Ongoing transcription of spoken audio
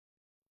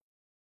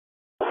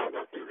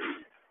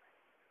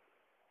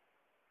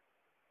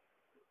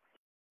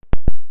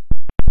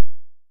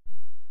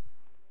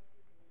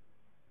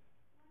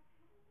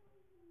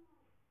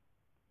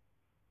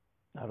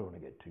I don't want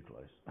to get too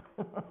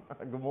close.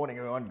 Good morning,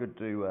 everyone. Good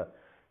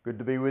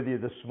to be with you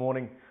this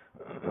morning.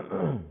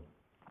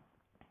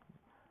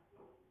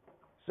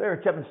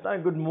 Sarah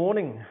Chapman-Stone, good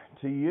morning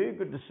to you.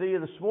 Good to see you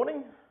this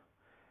morning.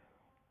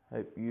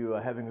 Hope you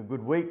are having a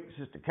good week.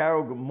 Sister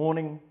Carol, good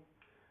morning.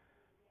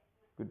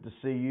 Good to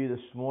see you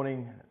this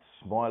morning.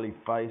 Smiley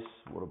face,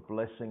 what a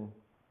blessing.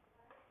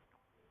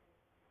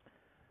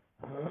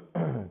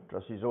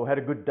 Trust you all had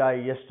a good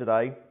day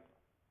yesterday.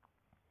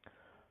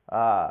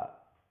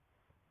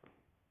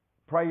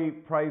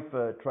 Pray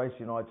for Tracy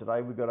and I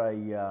today. We've got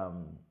a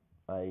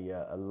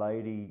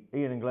lady,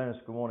 Ian and Glennis,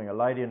 good morning. A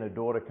lady and her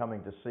daughter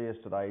coming to see us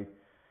today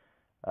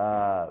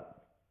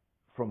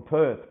from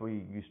Perth. I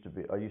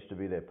used to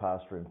be their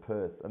pastor in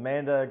Perth.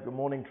 Amanda, good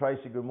morning.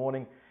 Tracy, good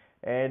morning.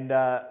 And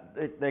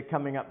they're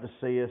coming up to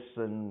see us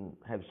and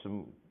have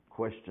some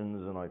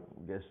questions, and I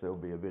guess there'll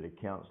be a bit of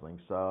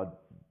counselling. So I'd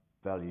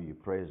value your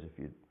prayers if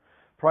you'd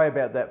pray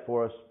about that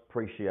for us.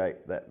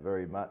 Appreciate that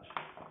very much.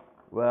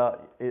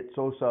 Well, it's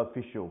also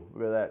official.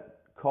 We're that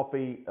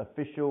coffee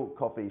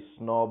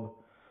snob.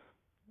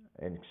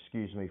 And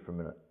excuse me for a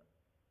minute.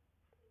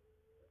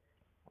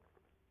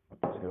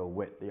 I'm just going to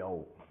wet the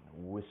old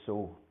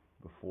whistle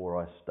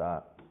before I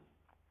start.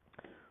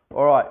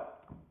 All right,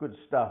 good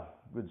stuff.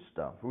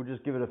 We'll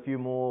just give it a few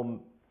more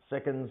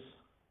seconds,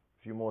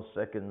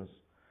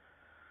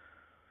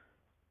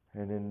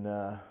 and then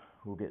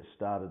we'll get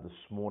started this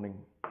morning.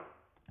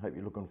 Hope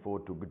you're looking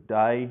forward to a good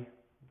day.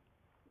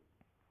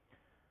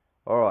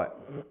 All right,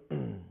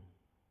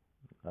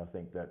 I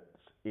think that's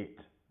it,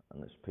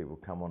 unless people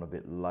come on a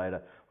bit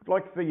later. I'd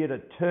like for you to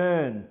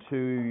turn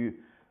to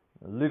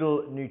the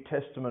little New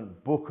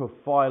Testament book of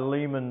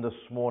Philemon this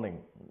morning.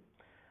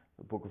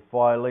 The book of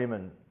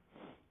Philemon.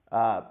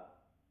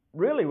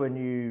 Really, when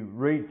you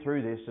read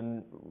through this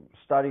and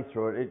study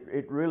through it,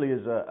 it really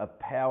is a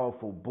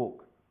powerful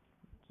book.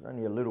 It's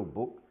only a little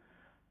book.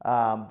 But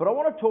I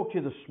want to talk to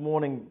you this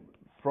morning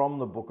from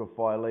the book of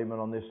Philemon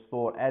on this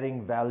thought,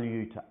 adding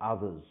value to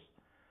others.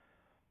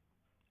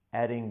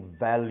 Adding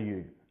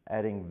value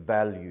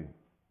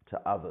to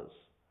others.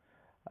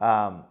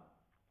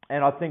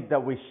 And I think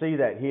that we see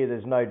that here,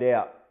 there's no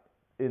doubt,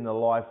 in the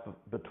life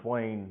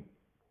between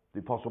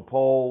the Apostle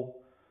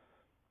Paul,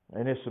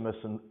 Onesimus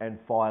and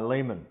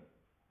Philemon.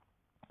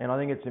 And I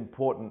think it's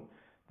important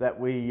that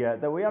we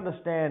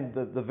understand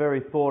the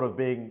very thought of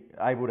being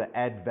able to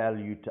add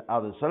value to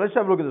others. So let's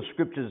have a look at the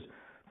scriptures.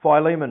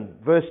 Philemon,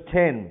 verse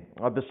 10,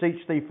 I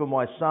beseech thee for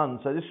my son.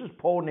 So this is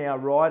Paul now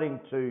writing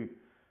to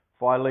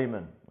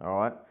Philemon, all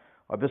right?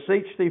 I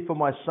beseech thee for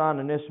my son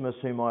Onesimus,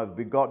 whom I have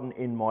begotten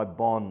in my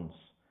bonds,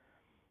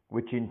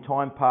 which in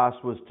time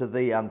past was to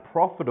thee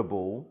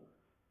unprofitable,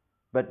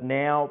 but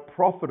now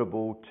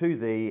profitable to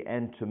thee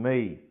and to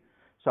me.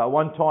 So at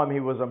one time he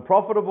was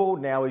unprofitable,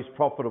 now he's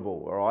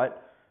profitable, all right?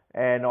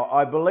 And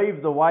I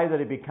believe the way that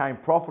he became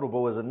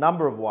profitable was a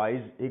number of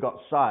ways. He got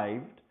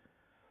saved,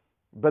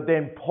 but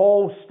then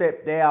Paul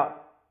stepped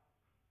out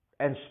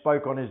and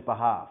spoke on his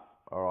behalf,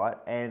 all right,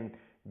 and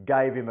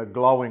gave him a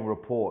glowing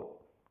report.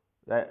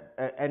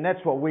 And that's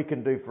what we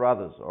can do for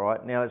others, all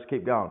right? Now let's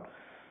keep going.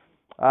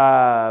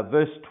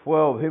 Verse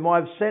 12, whom I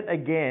have sent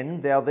again,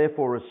 thou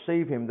therefore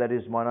receive him, that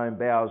is mine own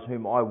bowels,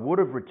 whom I would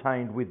have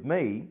retained with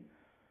me,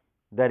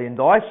 that in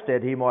thy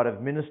stead he might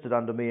have ministered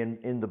unto me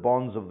in the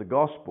bonds of the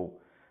gospel.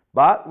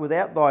 But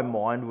without thy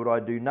mind would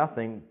I do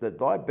nothing, that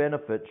thy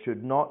benefit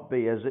should not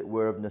be as it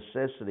were of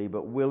necessity,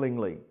 but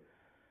willingly.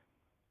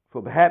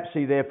 For perhaps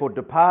he therefore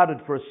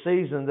departed for a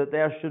season, that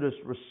thou shouldest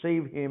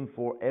receive him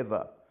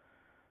forever.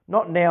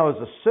 Not now as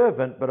a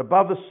servant, but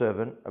above a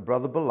servant, a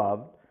brother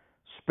beloved,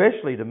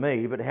 specially to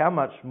me, but how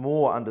much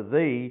more unto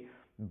thee,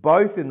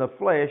 both in the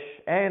flesh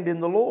and in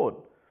the Lord.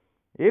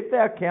 If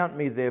thou count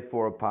me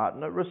therefore a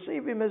partner,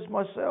 receive him as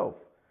myself.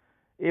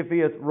 If he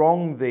hath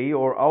wronged thee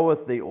or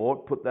oweth thee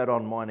aught, put that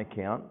on mine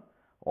account.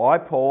 I,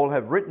 Paul,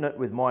 have written it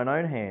with mine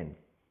own hand.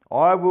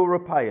 I will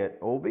repay it,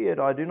 albeit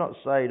I do not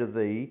say to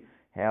thee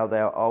how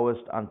thou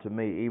owest unto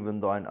me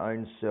even thine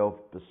own self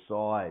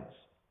besides.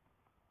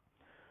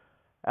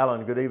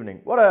 Alan, good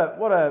evening. What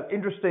a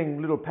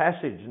interesting little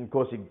passage, and of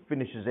course he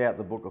finishes out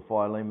the book of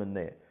Philemon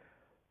there.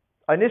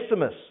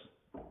 Onesimus,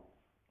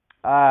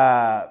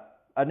 a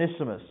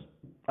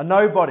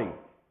nobody.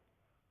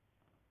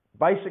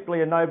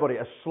 Basically a nobody,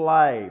 a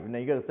slave. Now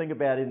you've got to think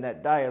about in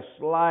that day, a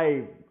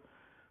slave,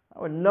 they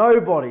were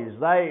nobodies.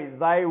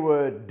 They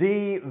were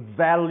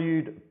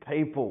devalued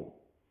people.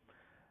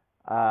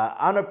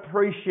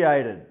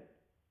 Unappreciated,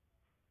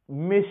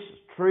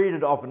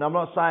 mistreated often. I'm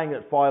not saying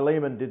that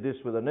Philemon did this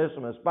with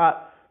Onesimus,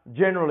 but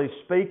generally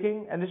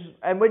speaking,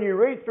 and when you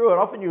read through it,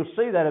 often you'll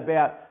see that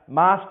about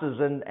masters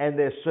and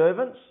their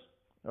servants.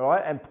 All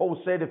right, and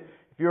Paul said, if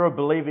you're a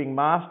believing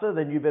master,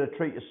 then you better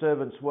treat your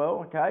servants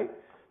well. Okay,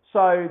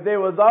 so there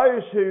were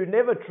those who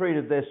never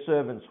treated their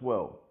servants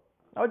well.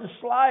 They were just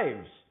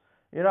slaves.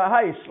 You know,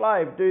 hey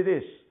slave, do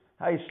this.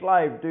 Hey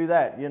slave, do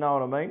that. You know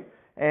what I mean?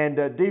 And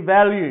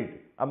devalued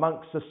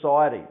amongst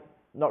society,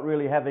 not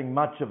really having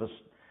much of a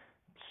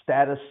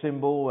status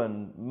symbol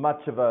and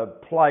much of a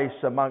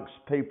place amongst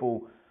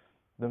people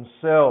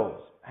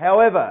themselves.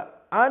 However,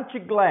 aren't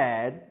you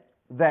glad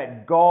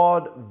that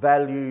God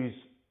values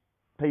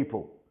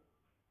people?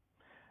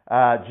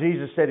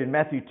 Jesus said in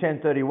Matthew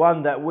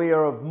 10:31 that we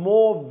are of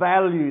more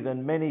value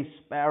than many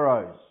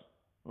sparrows.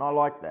 And I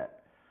like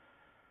that.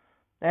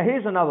 Now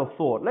here's another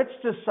thought. Let's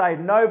just say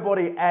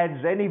nobody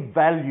adds any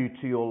value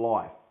to your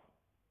life.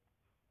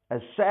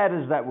 As sad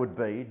as that would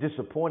be,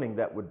 disappointing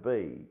that would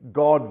be,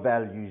 God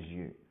values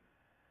you.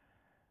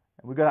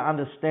 And we've got to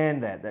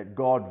understand that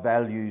God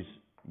values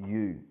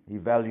you. He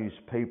values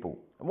people.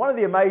 And one of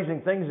the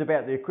amazing things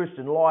about the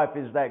Christian life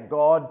is that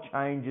God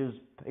changes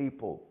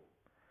people.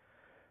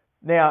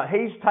 Now,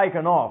 he's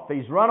taken off.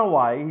 He's run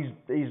away.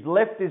 He's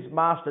left his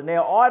master.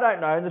 Now, I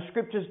don't know, and the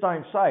scriptures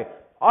don't say.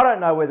 I don't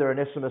know whether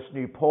Onesimus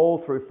knew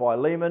Paul through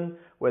Philemon,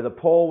 whether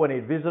Paul, when he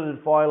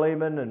visited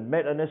Philemon and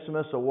met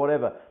Onesimus or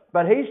whatever.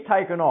 But he's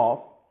taken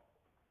off,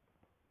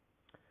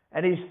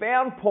 and he's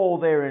found Paul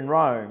there in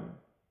Rome.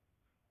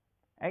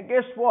 And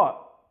guess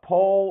what?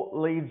 Paul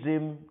leads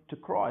him to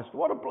Christ.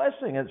 What a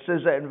blessing. It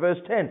says that in verse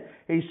 10.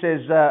 He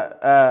says,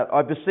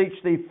 I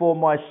beseech thee for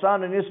my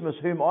son Onesimus,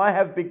 whom I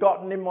have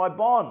begotten in my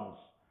bonds.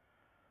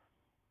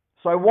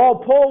 So while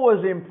Paul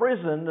was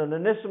imprisoned and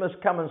Onesimus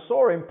come and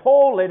saw him,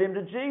 Paul led him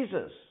to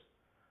Jesus.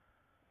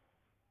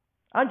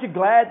 Aren't you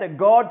glad that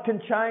God can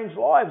change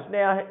lives?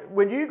 Now,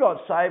 when you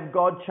got saved,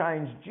 God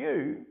changed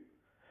you.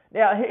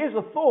 Now, here's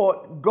a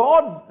thought.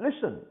 God,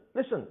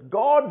 listen,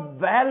 God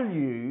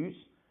values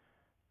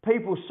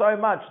people so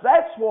much.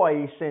 That's why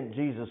he sent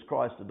Jesus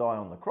Christ to die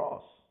on the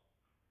cross.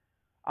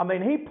 I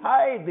mean, he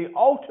paid the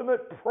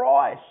ultimate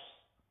price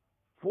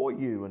for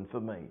you and for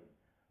me.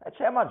 That's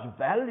how much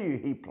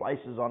value he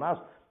places on us,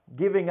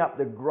 giving up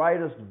the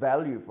greatest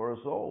value for us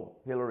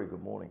all. Hillary,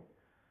 good morning.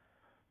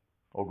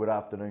 Or good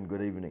afternoon,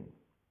 good evening.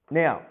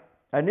 Now,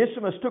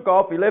 Onesimus took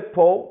off, he left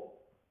Paul,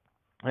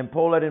 and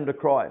Paul led him to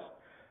Christ.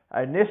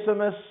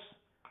 Onesimus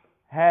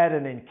had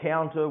an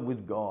encounter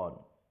with God.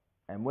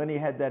 And when he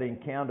had that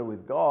encounter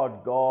with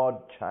God,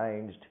 God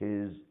changed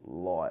his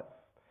life.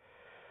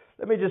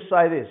 Let me just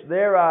say this.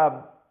 There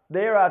are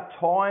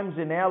times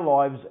in our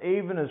lives,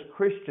 even as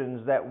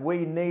Christians, that we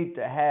need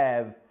to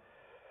have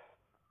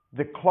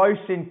the close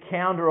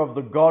encounter of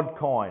the God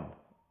kind.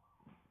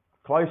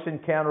 Close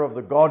encounter of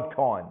the God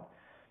kind.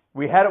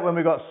 We had it when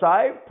we got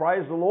saved.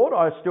 Praise the Lord.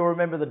 I still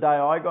remember the day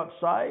I got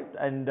saved,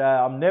 and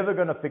I'm never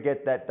going to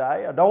forget that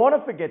day. I don't want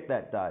to forget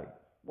that day.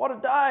 What a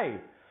day.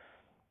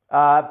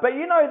 But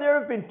you know, there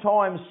have been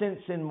times since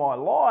in my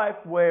life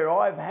where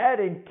I've had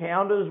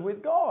encounters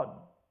with God.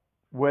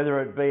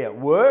 Whether it be at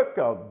work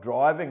or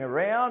driving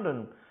around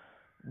and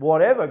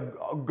whatever,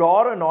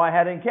 God and I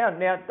had encounters.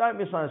 Now, don't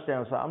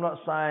misunderstand. I'm not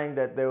saying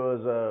that there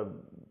was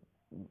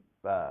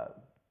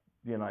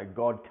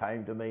God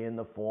came to me in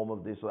the form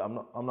of this.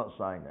 I'm not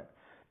saying that.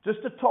 Just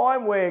a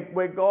time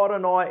where God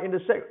and I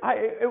intersect.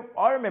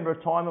 I remember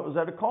a time it was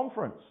at a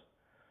conference.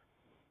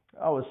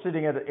 I was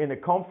sitting in a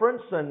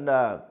conference and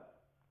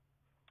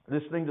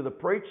listening to the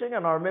preaching,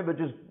 and I remember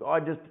I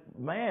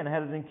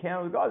had an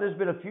encounter with God. There's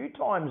been a few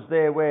times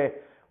there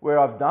where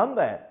I've done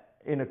that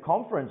in a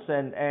conference,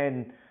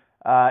 and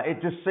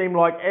it just seemed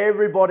like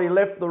everybody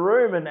left the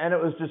room, and it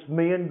was just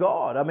me and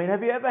God. I mean,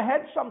 have you ever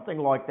had something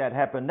like that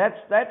happen?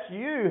 That's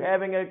you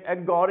having a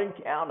God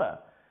encounter.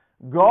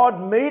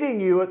 God meeting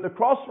you at the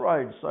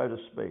crossroads, so to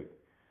speak.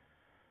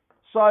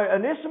 So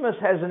Onesimus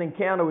has an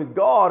encounter with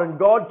God, and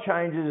God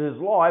changes his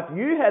life.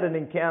 You had an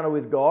encounter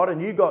with God, and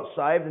you got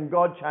saved, and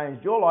God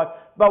changed your life.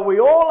 But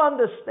we all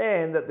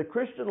understand that the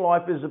Christian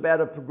life is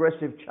about a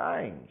progressive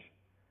change.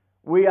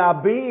 We are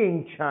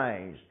being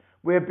changed.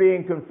 We're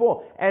being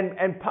conformed.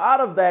 And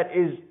part of that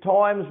is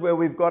times where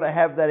we've got to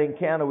have that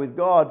encounter with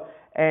God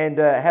and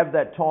have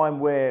that time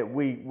where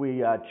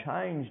we are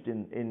changed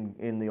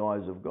in the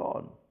eyes of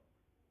God.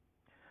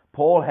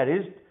 Paul had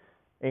his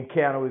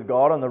encounter with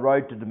God on the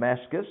road to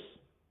Damascus.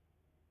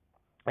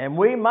 And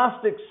we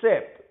must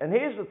accept, and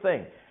here's the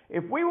thing,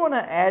 if we want to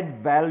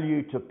add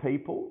value to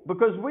people,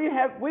 because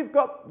we've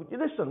got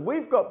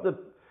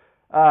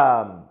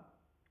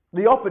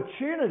the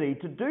opportunity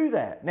to do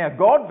that. Now,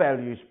 God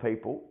values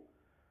people,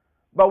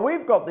 but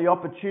we've got the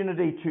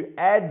opportunity to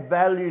add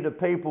value to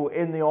people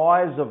in the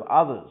eyes of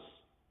others.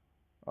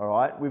 All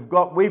right, we've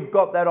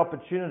got that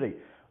opportunity.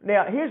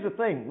 Now, here's the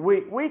thing: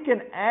 we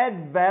can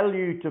add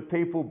value to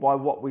people by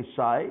what we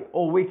say,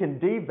 or we can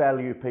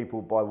devalue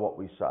people by what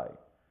we say.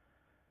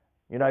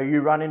 You know,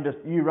 you run into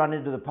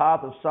the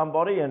path of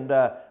somebody and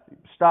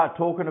start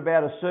talking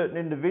about a certain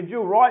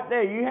individual. Right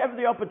there, you have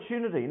the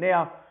opportunity.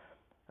 Now,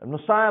 I'm not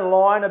saying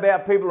lying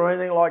about people or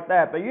anything like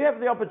that, but you have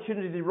the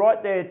opportunity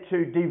right there to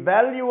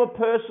devalue a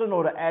person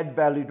or to add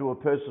value to a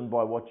person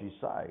by what you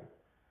say.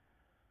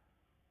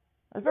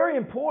 It's very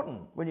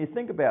important when you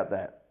think about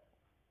that.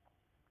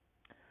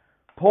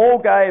 Paul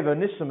gave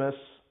Onesimus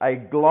a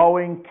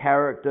glowing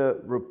character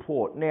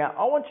report. Now,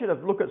 I want you to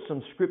look at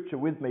some scripture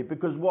with me,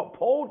 because what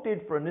Paul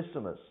did for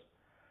Onesimus,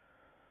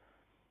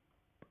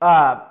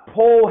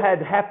 Paul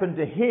had happened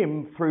to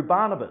him through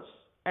Barnabas.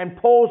 And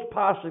Paul's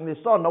passing this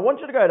on. I want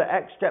you to go to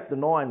Acts chapter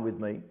 9 with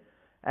me.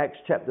 Acts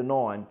chapter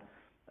 9.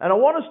 And I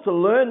want us to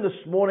learn this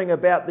morning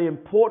about the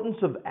importance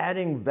of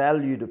adding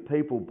value to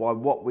people by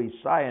what we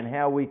say and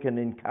how we can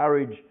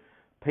encourage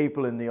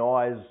people in the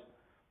eyes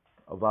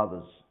of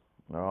others.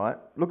 All right?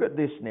 Look at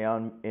this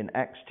now in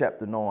Acts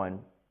chapter 9.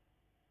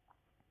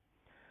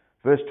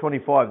 Verse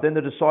 25, then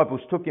the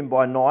disciples took him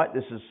by night,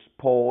 this is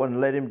Paul,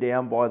 and let him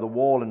down by the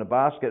wall in a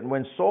basket. And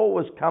when Saul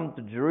was come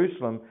to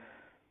Jerusalem,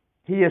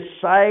 he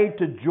essayed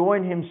to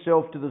join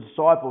himself to the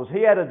disciples.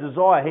 He had a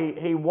desire.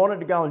 He wanted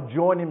to go and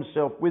join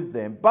himself with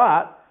them.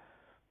 But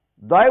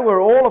they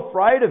were all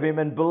afraid of him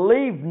and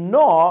believed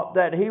not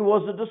that he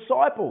was a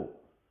disciple.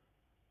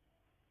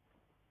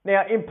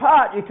 Now, in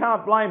part, you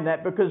can't blame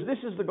that because this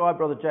is the guy,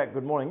 Brother Jack,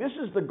 good morning. This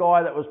is the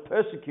guy that was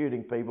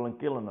persecuting people and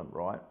killing them,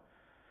 right?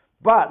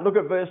 But, look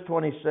at verse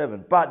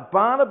 27. But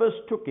Barnabas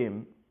took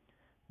him,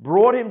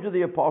 brought him to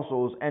the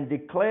apostles, and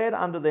declared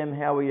unto them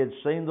how he had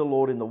seen the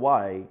Lord in the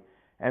way,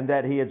 and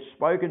that he had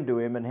spoken to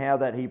him, and how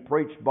that he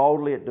preached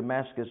boldly at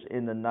Damascus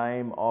in the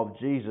name of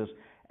Jesus.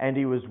 And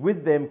he was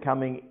with them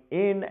coming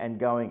in and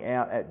going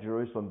out at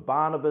Jerusalem.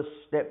 Barnabas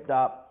stepped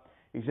up.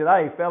 He said,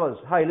 hey fellas,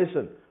 hey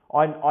listen,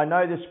 I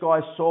know this guy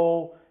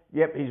Saul.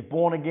 Yep, he's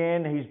born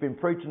again. He's been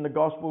preaching the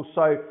gospel.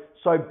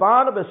 So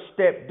Barnabas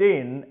stepped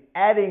in,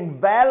 adding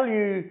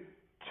value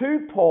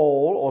to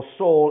Paul or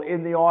Saul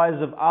in the eyes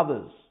of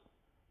others.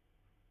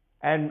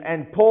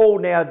 And Paul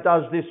now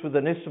does this with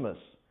Onesimus.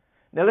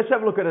 Now let's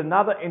have a look at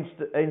another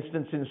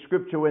instance in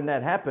Scripture when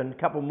that happened. A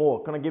couple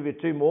more. Can I give you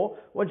two more?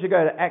 Why don't you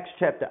go to Acts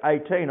chapter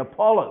 18.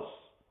 Apollos.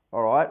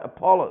 All right,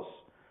 Apollos.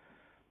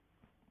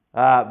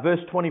 Verse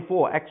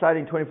 24, Acts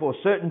 18:24.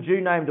 Certain Jew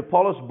named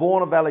Apollos,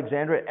 born of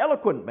Alexandria,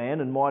 eloquent man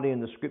and mighty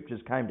in the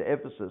Scriptures, came to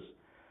Ephesus.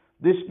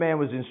 This man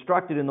was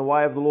instructed in the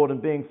way of the Lord,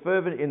 and being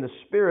fervent in the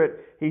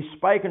Spirit, he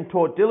spake and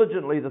taught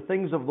diligently the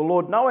things of the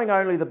Lord, knowing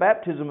only the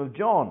baptism of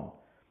John.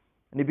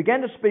 And he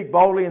began to speak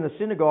boldly in the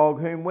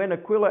synagogue, whom when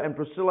Aquila and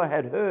Priscilla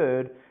had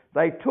heard,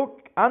 they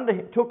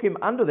took him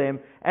under them,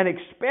 and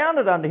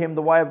expounded unto him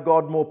the way of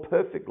God more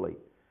perfectly.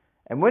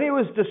 And when he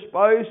was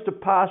disposed to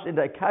pass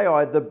into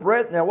Achaia,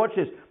 now watch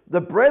this,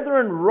 the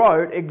brethren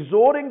wrote,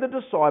 exhorting the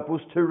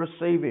disciples to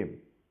receive him,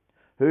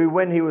 who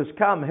when he was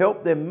come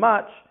helped them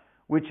much,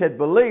 which had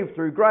believed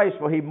through grace,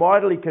 for he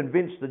mightily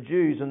convinced the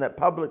Jews, and that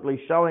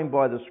publicly showing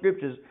by the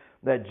Scriptures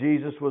that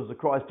Jesus was the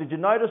Christ. Did you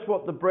notice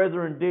what the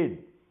brethren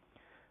did?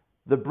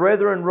 The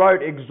brethren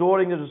wrote,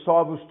 exhorting the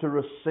disciples to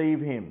receive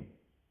him.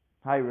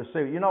 Hey,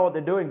 receive. You know what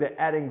they're doing? They're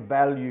adding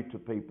value to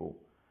people.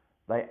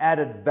 They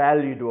added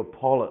value to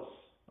Apollos.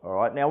 All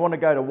right. Now I want to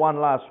go to one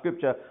last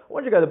scripture. I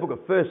want you to go to the book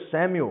of 1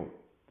 Samuel.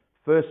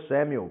 1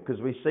 Samuel, because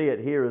we see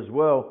it here as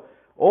well.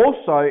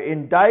 Also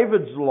in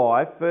David's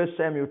life, 1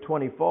 Samuel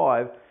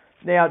 25.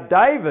 Now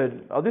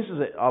David,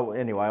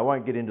 anyway, I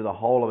won't get into the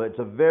whole of it. It's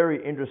a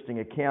very interesting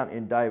account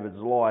in David's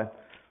life.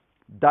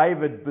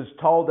 David was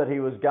told that he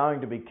was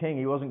going to be king.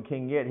 He wasn't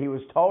king yet. He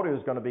was told he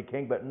was going to be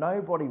king, but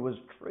nobody was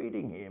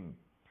treating him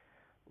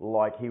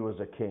like he was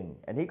a king.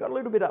 And he got a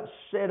little bit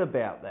upset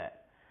about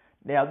that.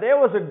 Now, there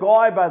was a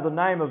guy by the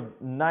name of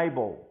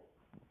Nabal,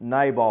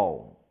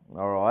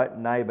 all right,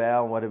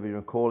 Nabal, whatever you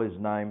want to call his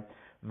name.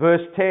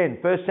 Verse 10,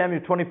 1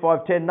 Samuel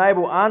 25:10,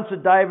 Nabal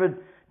answered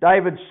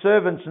David's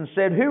servants and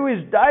said, who is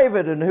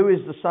David and who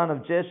is the son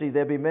of Jesse?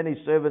 There be many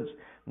servants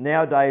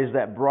nowadays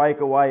that break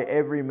away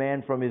every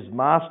man from his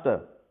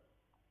master.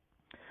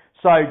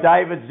 So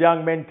David's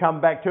young men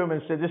come back to him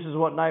and said, this is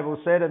what Nabal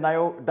said. And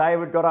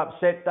David got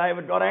upset.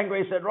 David got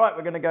angry. He said, right,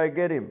 we're going to go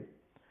get him.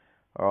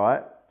 All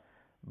right.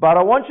 But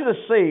I want you to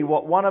see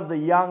what one of the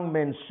young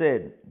men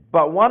said.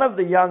 But one of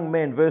the young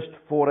men, verse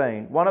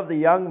 14, one of the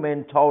young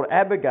men told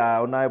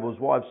Abigail, Nabal's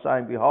wife,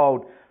 saying,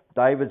 behold,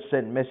 David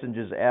sent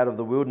messengers out of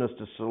the wilderness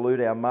to salute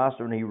our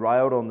master, and he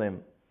railed on them.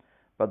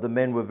 But the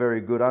men were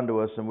very good unto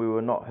us, and we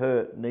were not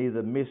hurt,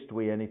 neither missed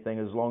we anything,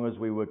 as long as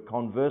we were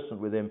conversant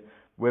with him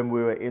when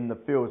we were in the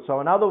field. So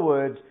in other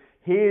words,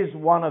 here's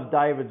one of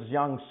David's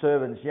young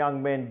servants,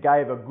 young men,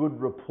 gave a good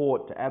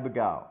report to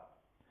Abigail.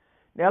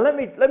 Now let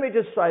me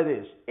just say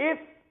this.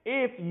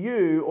 If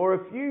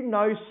you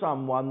know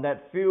someone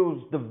that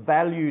feels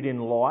devalued in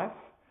life,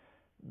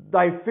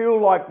 they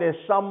feel like there's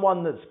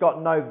someone that's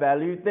got no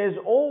value,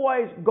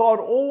 God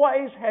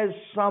always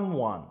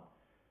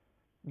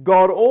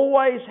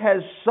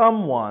has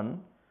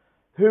someone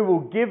who will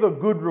give a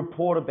good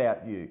report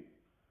about you.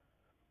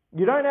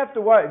 You don't have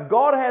to worry.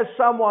 God has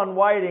someone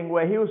waiting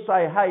where he'll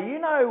say, hey, you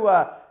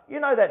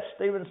know that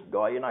Stevenson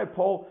guy, you know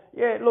Paul?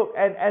 Yeah, look,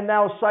 and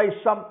they'll say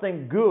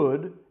something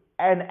good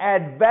and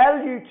add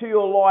value to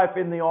your life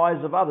in the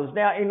eyes of others.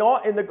 Now, in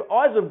the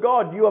eyes of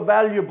God, you are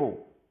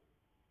valuable.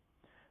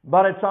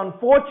 But it's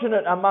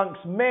unfortunate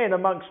amongst men,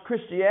 amongst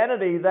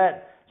Christianity,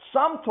 that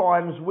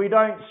sometimes we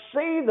don't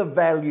see the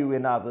value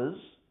in others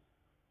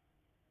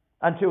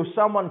until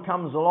someone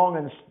comes along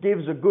and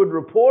gives a good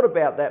report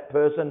about that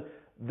person,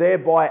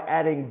 thereby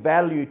adding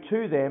value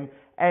to them,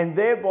 and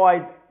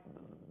thereby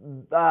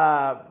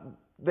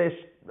their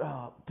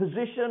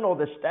position or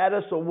their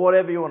status or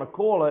whatever you want to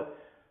call it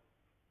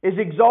is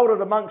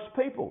exalted amongst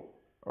people,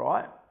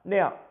 right?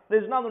 Now,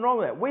 There's nothing wrong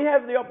with that. We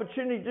have the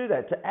opportunity to do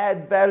that, to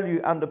add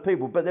value unto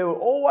people. But there will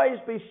always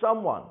be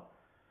someone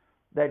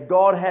that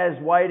God has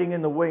waiting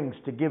in the wings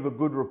to give a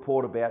good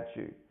report about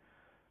you.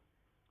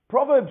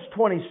 Proverbs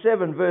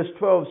 27 verse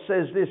 12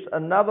 says this,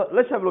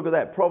 let's have a look at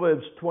that.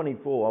 Proverbs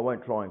 24, I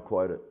won't try and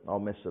quote it, I'll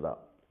mess it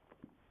up.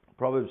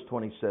 Proverbs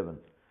 27.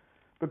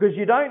 Because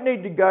you don't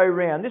need to go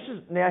around,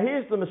 now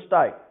here's the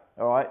mistake,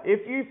 alright?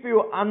 If you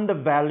feel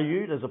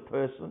undervalued as a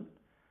person,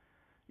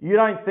 you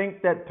don't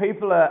think that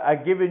people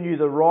are giving you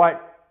the right,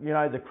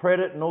 the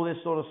credit and all this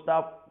sort of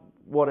stuff,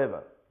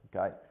 whatever,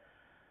 okay?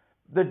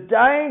 The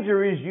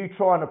danger is you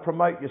trying to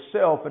promote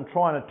yourself and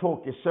trying to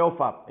talk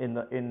yourself up in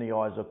the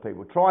eyes of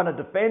people, trying to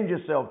defend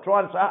yourself,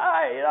 trying to say,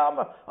 hey,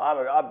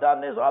 I've done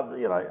this,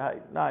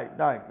 hey, no,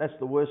 don't. That's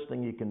the worst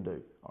thing you can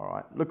do. All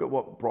right, look at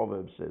what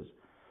Proverbs says.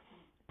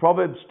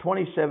 Proverbs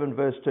 27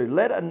 verse 2,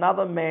 let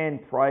another man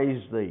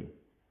praise thee,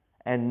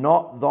 and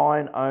not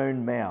thine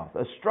own mouth.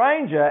 A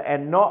stranger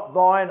and not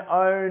thine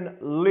own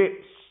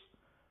lips.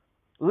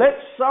 Let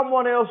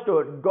someone else do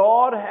it.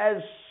 God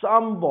has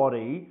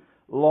somebody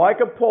like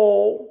a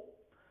Paul,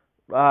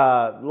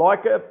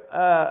 like a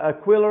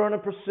Aquila and a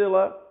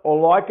Priscilla, or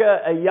like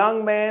a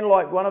young man,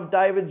 like one of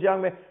David's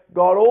young men.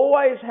 God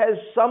always has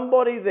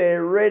somebody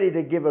there ready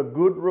to give a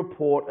good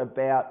report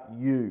about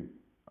you.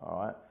 All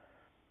right.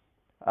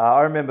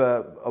 I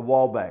remember a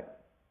while back,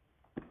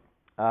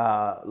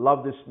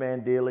 loved this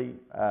man dearly,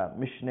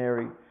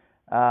 missionary,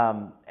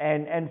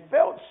 and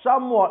felt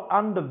somewhat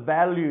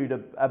undervalued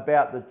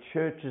about the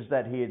churches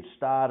that he had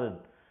started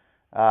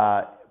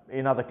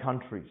in other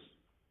countries.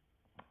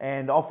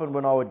 And often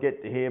when I would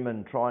get to him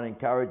and try and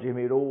encourage him,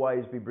 he'd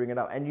always be bringing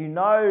up. And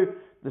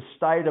the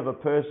state of a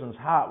person's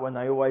heart when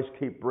they always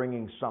keep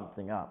bringing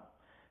something up.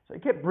 So he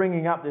kept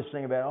bringing up this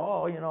thing about,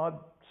 I've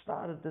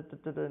started,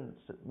 and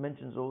it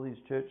mentions all these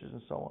churches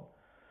and so on.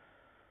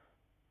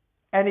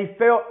 And he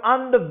felt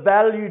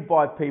undervalued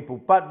by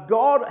people. But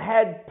God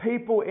had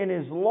people in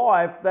his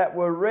life that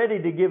were ready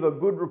to give a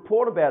good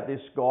report about this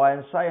guy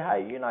and say,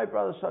 hey,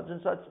 brother such and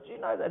such, did you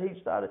know that he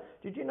started?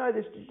 Did you know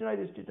this? Did you know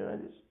this? Did you know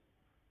this?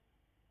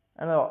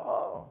 And they're like,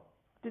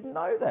 didn't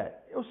know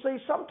that. You'll see,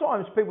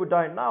 sometimes people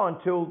don't know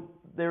until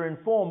they're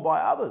informed by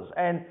others.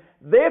 And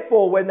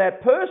therefore, when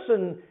that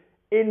person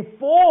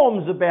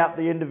informs about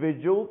the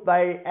individual,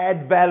 they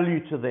add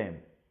value to them.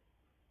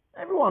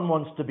 Everyone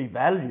wants to be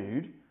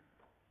valued.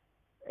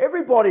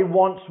 Everybody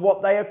wants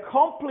what they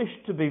accomplish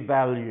to be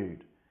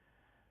valued.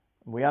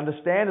 We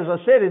understand, as I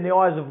said, in the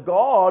eyes of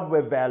God,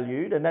 we're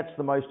valued, and that's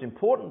the most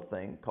important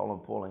thing. Colin,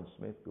 Pauline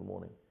Smith, good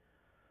morning.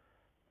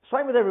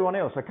 Same with everyone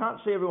else. I can't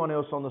see everyone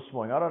else on this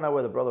morning. I don't know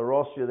whether Brother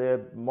Ross, you're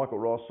there, Michael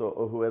Ross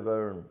or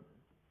whoever, and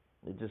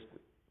it just,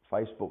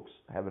 Facebook's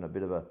having a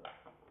bit of a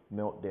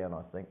meltdown,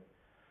 I think.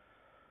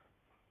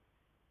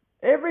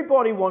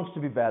 Everybody wants to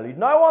be valued.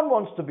 No one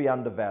wants to be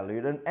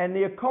undervalued. And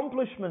the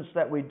accomplishments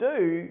that we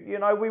do,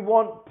 we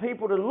want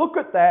people to look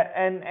at that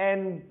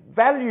and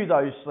value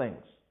those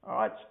things. All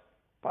right? It's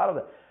part of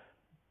it.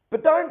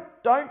 But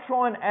don't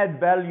try and add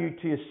value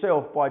to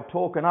yourself by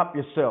talking up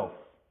yourself.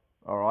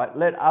 All right?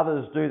 Let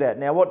others do that.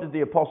 Now, what did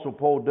the Apostle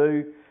Paul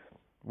do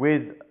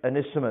with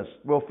Onesimus?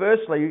 Well,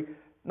 firstly,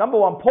 number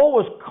one, Paul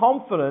was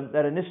confident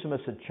that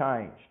Onesimus had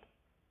changed.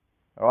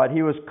 All right,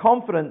 he was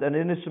confident that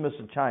Onesimus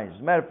had changed.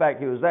 As a matter of fact,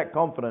 he was that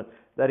confident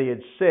that he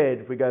had said,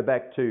 if we go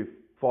back to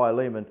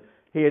Philemon,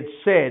 he had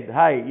said,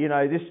 hey,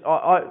 this.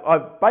 I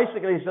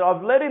basically said,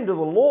 I've led him to the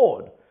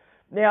Lord.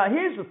 Now,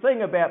 here's the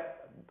thing about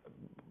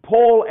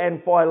Paul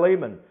and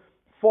Philemon.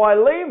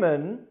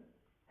 Philemon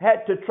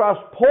had to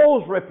trust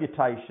Paul's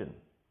reputation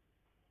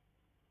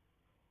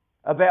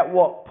about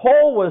what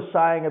Paul was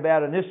saying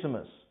about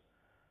Onesimus.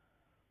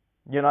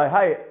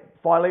 Hey,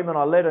 Philemon,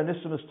 I led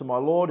Onesimus to my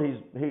Lord.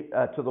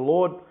 To the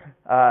Lord.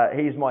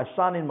 He's my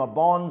son in my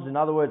bonds. In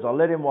other words, I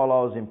led him while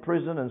I was in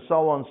prison, and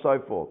so on and so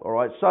forth. All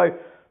right. So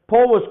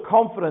Paul was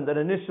confident that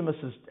Onesimus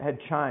had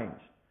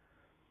changed.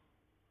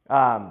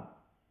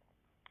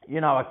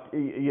 You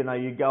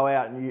go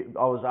out and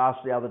I was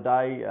asked the other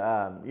day,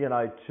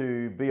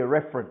 to be a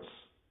reference.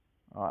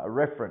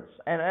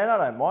 And I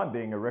don't mind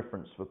being a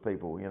reference for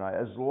people.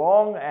 As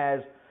long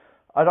as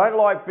I don't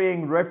like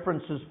being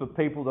references for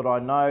people that I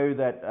know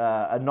that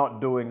are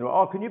not doing.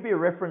 Can you be a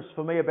reference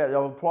for me about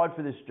I've applied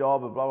for this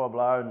job and blah blah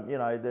blah, and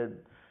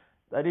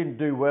they didn't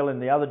do well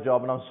in the other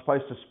job, and I'm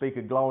supposed to speak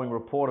a glowing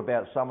report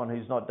about someone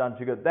who's not done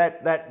too good.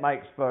 That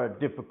makes for a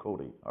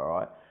difficulty. All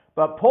right,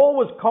 but Paul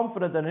was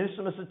confident that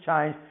Onesimus had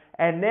changed,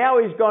 and now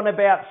he's gone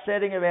about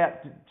saying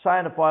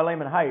to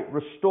Philemon, hey,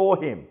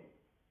 restore him.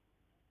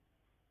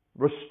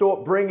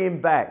 Bring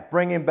him back.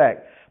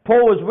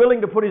 Paul was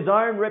willing to put his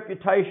own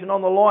reputation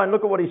on the line.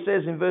 Look at what he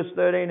says in verse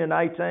 13 and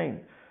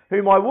 18.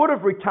 Whom I would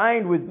have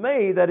retained with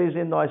me, that is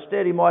in thy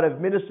stead, he might have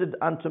ministered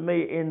unto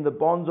me in the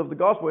bonds of the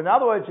gospel. In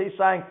other words, he's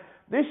saying,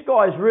 this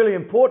guy is really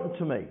important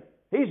to me.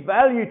 He's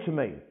value to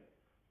me.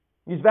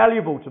 He's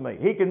valuable to me.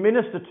 He can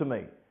minister to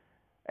me.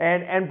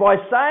 And by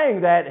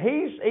saying that,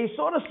 he's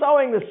sort of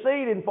sowing the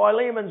seed in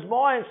Philemon's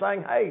mind,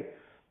 saying, hey,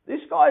 This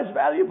guy is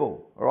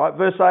valuable. All right,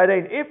 verse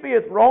 18. If he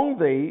hath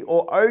wronged thee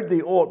or owed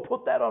thee aught,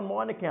 put that on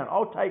mine account.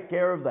 I'll take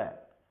care of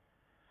that.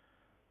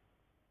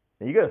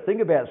 Now you've got to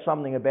think about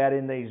something about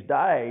in these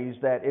days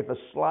that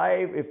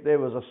if there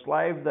was a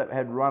slave that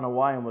had run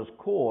away and was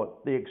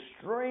caught, the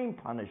extreme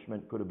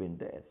punishment could have been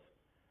death.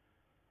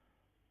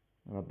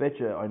 And I bet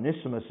you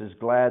Onesimus is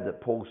glad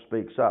that Paul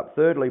speaks up.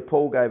 Thirdly,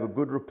 Paul gave a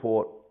good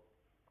report.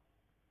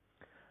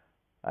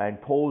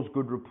 And Paul's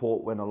good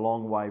report went a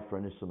long way for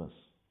Onesimus.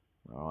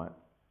 All right.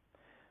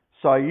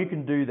 So you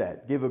can do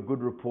that. Give a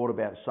good report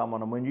about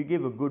someone. And when you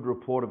give a good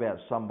report about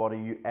somebody,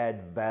 you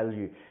add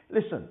value.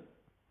 Listen,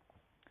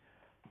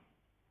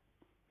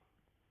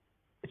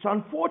 it's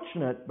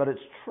unfortunate, but it's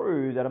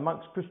true that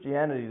amongst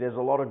Christianity, there's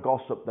a lot of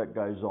gossip that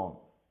goes on.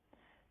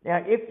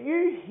 Now, if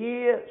you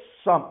hear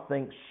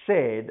something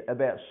said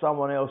about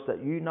someone else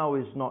that you know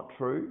is not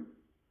true,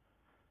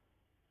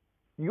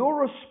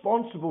 you're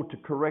responsible to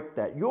correct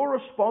that. You're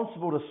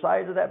responsible to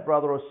say to that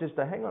brother or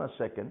sister, hang on a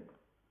second,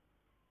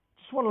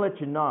 just want to let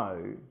you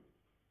know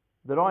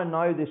that I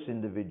know this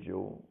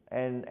individual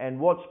and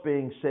what's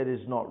being said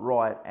is not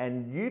right,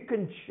 and you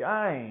can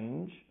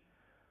change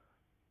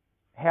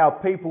how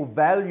people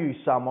value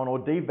someone or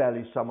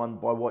devalue someone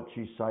by what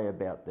you say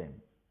about them.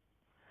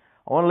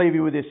 I want to leave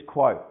you with this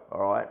quote,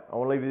 all right? I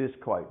want to leave you with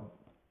this quote.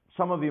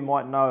 Some of you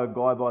might know a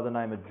guy by the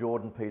name of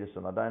Jordan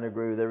Peterson. I don't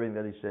agree with everything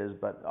that he says,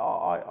 but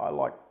I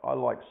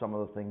like some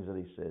of the things that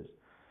he says.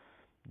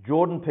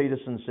 Jordan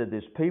Peterson said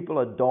this: people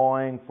are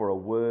dying for a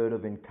word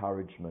of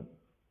encouragement.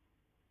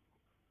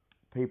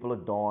 People are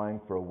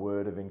dying for a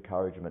word of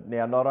encouragement.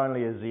 Now, not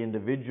only is the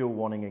individual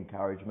wanting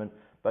encouragement,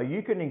 but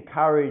you can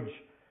encourage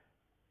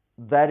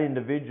that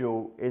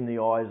individual in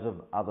the eyes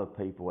of other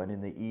people and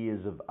in the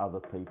ears of other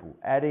people,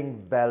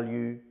 adding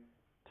value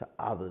to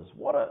others.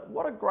 What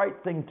a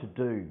great thing to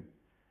do.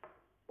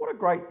 What a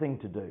great thing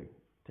to do,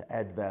 to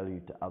add value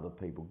to other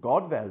people.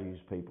 God values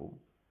people,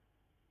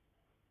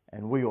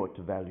 and we ought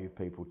to value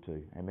people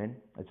too. Amen?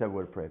 Let's have a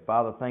word of prayer.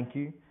 Father, thank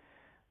you.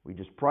 We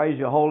just praise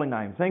your holy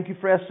name. Thank you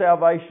for our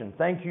salvation.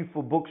 Thank you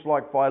for books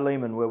like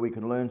Philemon, where we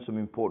can learn some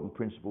important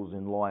principles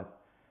in life.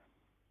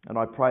 And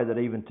I pray that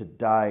even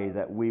today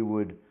that we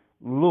would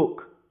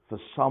look for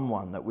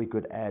someone that we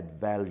could add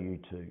value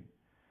to.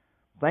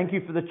 Thank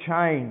you for the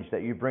change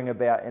that you bring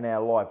about in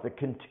our life, the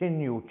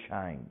continual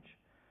change.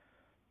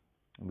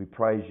 And we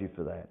praise you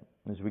for that.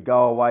 As we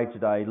go away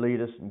today,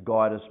 lead us and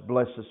guide us,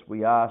 bless us,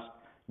 we ask.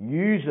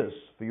 Use us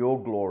for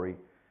your glory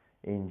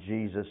in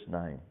Jesus'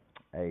 name.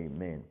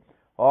 Amen.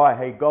 All right,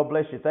 hey, God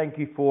bless you. Thank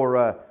you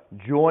for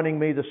joining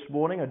me this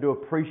morning. I do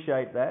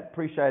appreciate that.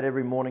 Appreciate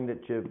every morning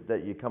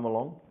that you come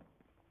along.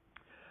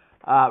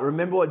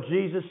 Remember what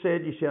Jesus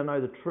said, you shall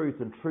know the truth,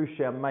 and truth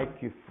shall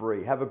make you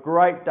free. Have a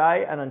great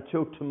day, and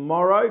until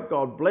tomorrow,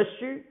 God bless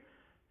you,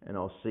 and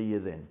I'll see you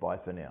then. Bye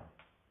for now.